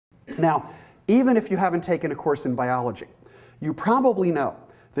Now, even if you haven't taken a course in biology, you probably know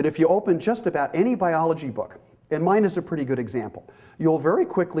that if you open just about any biology book, and mine is a pretty good example, you'll very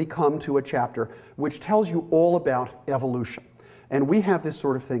quickly come to a chapter which tells you all about evolution. And we have this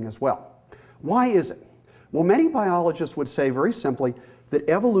sort of thing as well. Why is it? Well, many biologists would say very simply that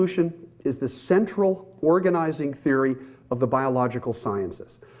evolution is the central organizing theory of the biological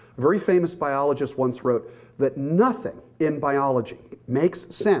sciences. A very famous biologist once wrote that nothing in biology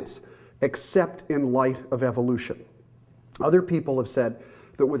makes sense except in light of evolution. Other people have said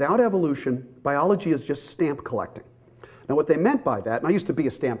that without evolution, biology is just stamp collecting. Now, what they meant by that, and I used to be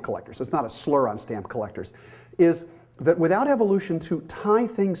a stamp collector, so it's not a slur on stamp collectors, is that without evolution to tie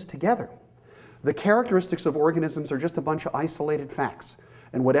things together, the characteristics of organisms are just a bunch of isolated facts.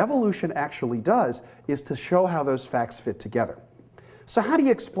 And what evolution actually does is to show how those facts fit together. So how do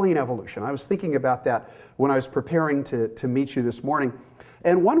you explain evolution? I was thinking about that when I was preparing to meet you this morning.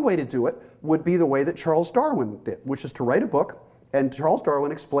 And one way to do it would be the way that Charles Darwin did, which is to write a book. And Charles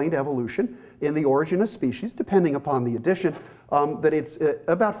Darwin explained evolution in The Origin of Species, depending upon the edition, that it's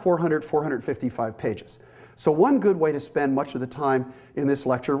about 400, 455 pages. So one good way to spend much of the time in this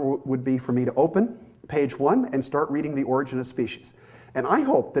lecture would be for me to open page 1 and start reading The Origin of Species. And I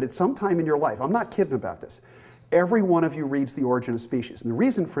hope that at some time in your life, I'm not kidding about this, every one of you reads The Origin of Species. And the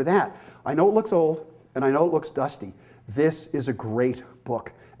reason for that, I know it looks old and I know it looks dusty. This is a great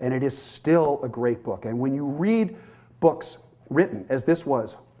book, and it is still a great book. And when you read books written, as this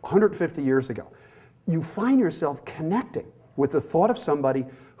was 150 years ago, you find yourself connecting with the thought of somebody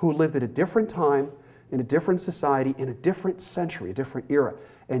who lived at a different time, in a different society, in a different century, a different era.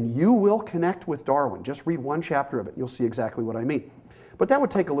 And you will connect with Darwin. Just read one chapter of it, you'll see exactly what I mean. But that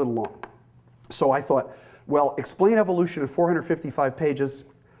would take a little long. So I thought, well, explain evolution in 455 pages,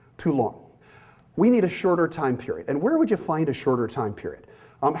 too long. We need a shorter time period. And where would you find a shorter time period?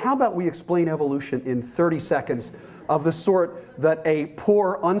 How about we explain evolution in 30 seconds of the sort that a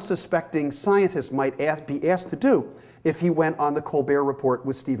poor, unsuspecting scientist might be asked to do if he went on the Colbert Report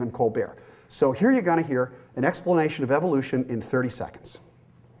with Stephen Colbert. So here you're going to hear an explanation of evolution in 30 seconds.